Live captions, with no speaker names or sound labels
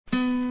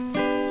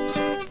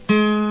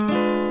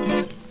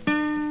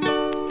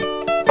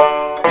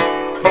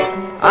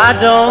I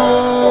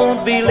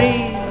don't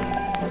believe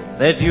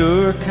that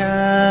you're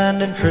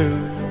kind and true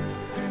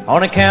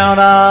on account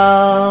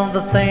of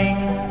the things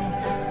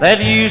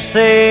that you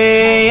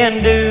say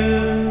and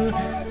do.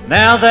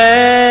 Now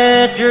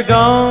that you're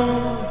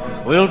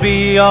gone, we'll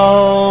be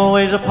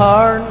always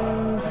apart.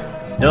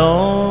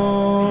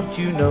 Don't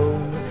you know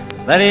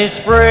that it's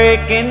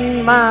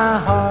breaking my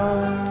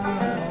heart?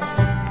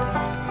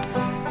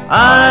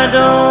 I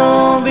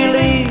don't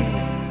believe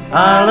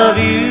I love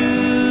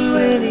you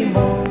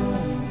anymore.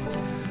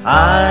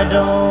 I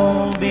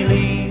don't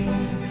believe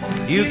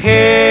you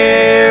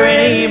care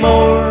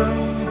anymore.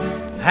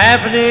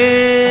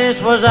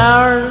 Happiness was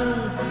ours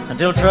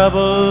until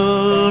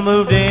trouble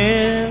moved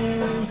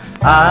in.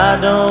 I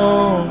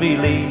don't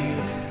believe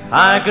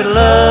I could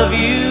love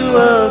you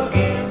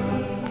again.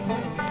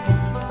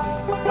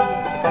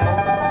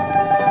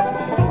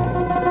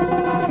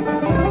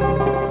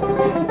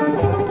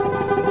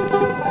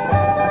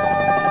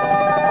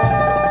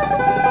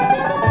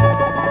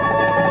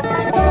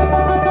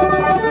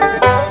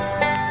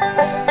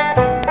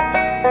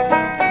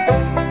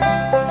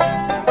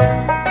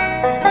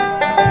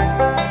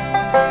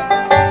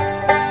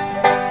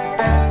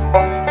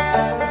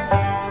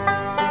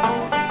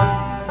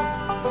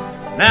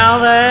 Now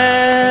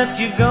that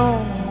you've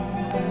gone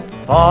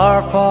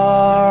far,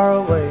 far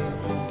away,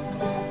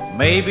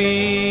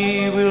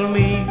 maybe we'll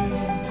meet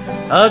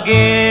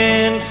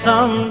again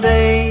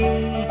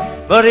someday.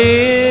 But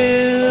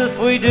if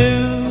we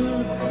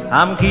do,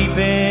 I'm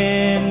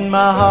keeping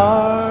my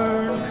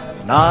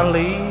heart, not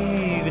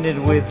leaving it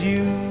with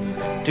you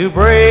to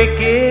break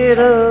it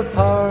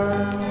apart.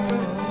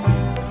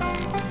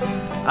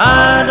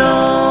 I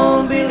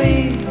don't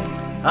believe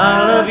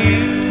I love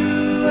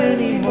you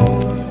anymore.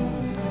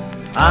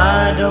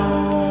 I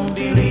don't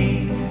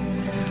believe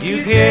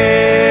you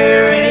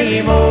care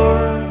anymore.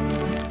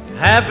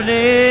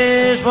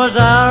 Happiness was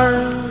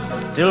ours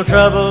till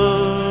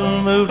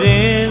trouble moved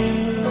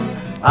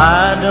in.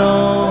 I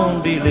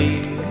don't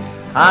believe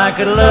I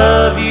could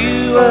love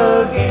you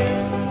again.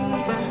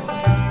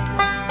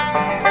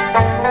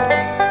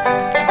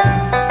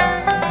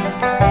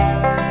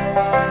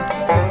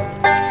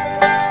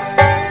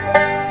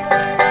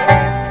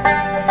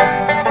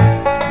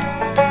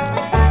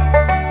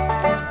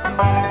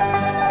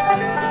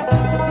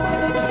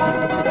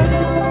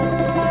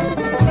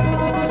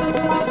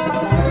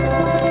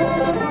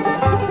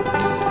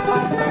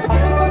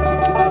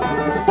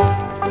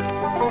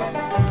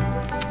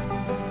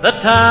 The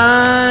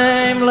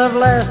time love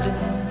lasted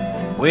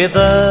with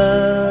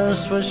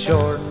us was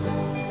short.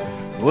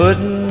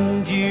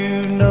 Wouldn't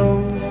you know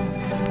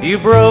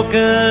you've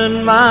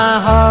broken my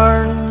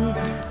heart?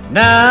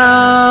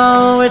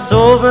 Now it's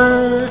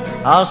over,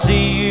 I'll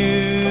see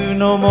you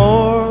no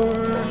more.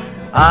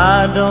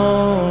 I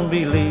don't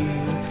believe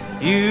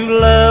you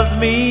loved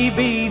me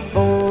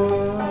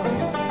before.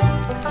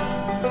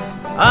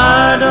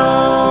 I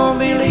don't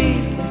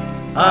believe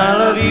I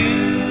love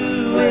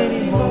you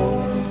anymore.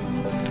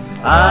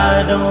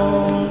 I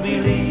don't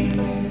believe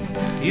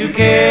you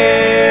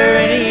care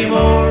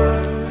anymore.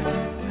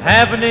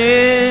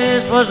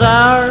 Happiness was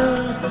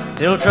ours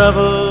till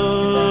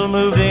trouble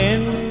moved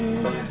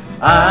in.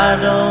 I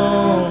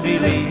don't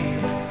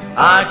believe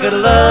I could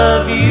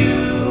love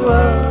you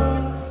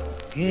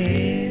again.